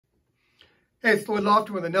Hey, it's Lloyd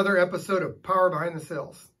Lofton with another episode of Power Behind the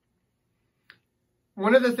Sales.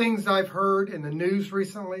 One of the things I've heard in the news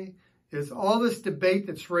recently is all this debate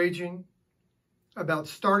that's raging about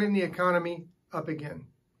starting the economy up again.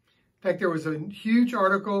 In fact, there was a huge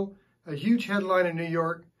article, a huge headline in New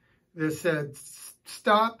York that said,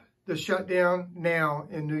 "Stop the shutdown now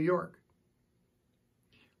in New York."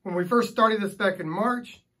 When we first started this back in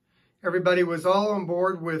March, everybody was all on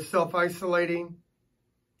board with self-isolating,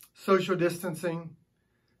 social distancing,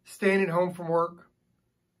 staying at home from work,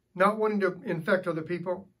 not wanting to infect other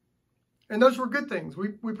people. And those were good things.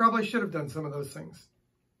 We probably should have done some of those things.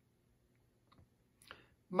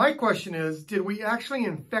 My question is, did we actually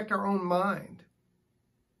infect our own mind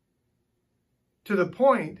to the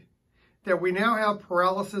point that we now have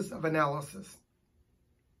paralysis of analysis?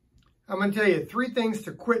 I'm going to tell you 3 things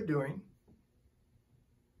to quit doing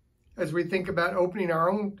as we think about opening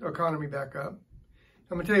our own economy back up.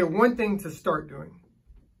 I'm going to tell you 1 thing to start doing.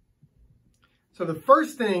 So the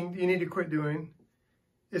first thing you need to quit doing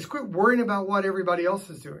is quit worrying about what everybody else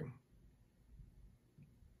is doing.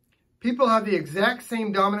 People have the exact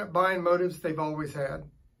same dominant buying motives they've always had.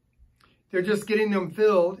 They're just getting them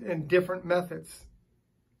filled in different methods.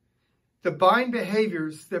 The buying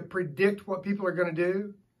behaviors that predict what people are going to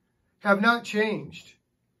do have not changed.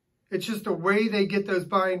 It's just the way they get those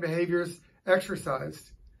buying behaviors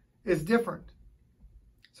exercised is different.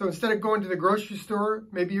 So instead of going to the grocery store,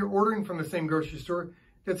 maybe you're ordering from the same grocery store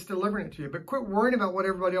that's delivering it to you. But quit worrying about what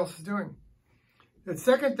everybody else is doing. The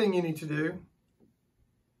second thing you need to do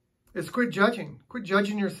is quit judging. Quit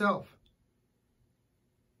judging yourself.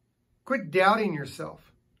 Quit doubting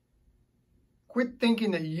yourself. Quit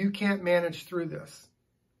thinking that you can't manage through this.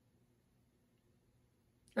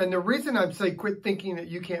 And the reason I'm saying quit thinking that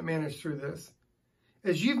you can't manage through this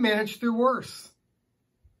is you've managed through worse.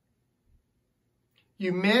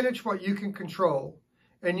 You manage what you can control,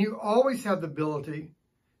 and you always have the ability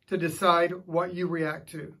to decide what you react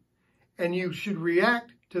to. And you should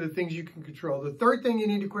react to the things you can control. The third thing you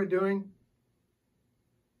need to quit doing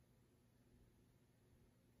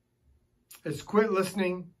is quit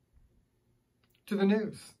listening to the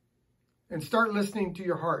news and start listening to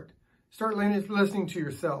your heart. Start listening to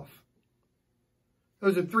yourself.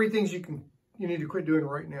 Those are 3 things you need to quit doing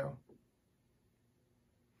right now.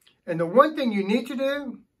 And the 1 thing you need to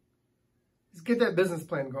do is get that business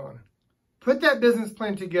plan going. Put that business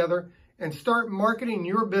plan together and start marketing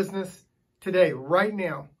your business today, right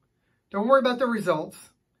now. Don't worry about the results.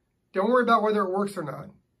 Don't worry about whether it works or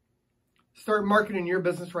not. Start marketing your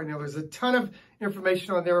business right now. There's a ton of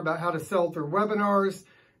information on there about how to sell through webinars.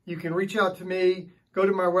 You can reach out to me, go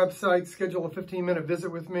to my website, schedule a 15-minute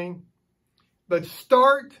visit with me. But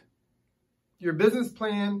start your business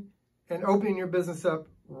plan and opening your business up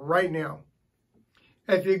right now.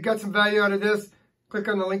 If you got some value out of this, click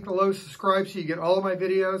on the link below, subscribe so you get all of my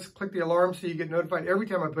videos, click the alarm so you get notified every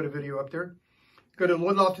time I put a video up there. Go to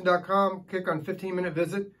lloydlofton.com, click on 15-minute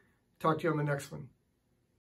visit. Talk to you on the next one.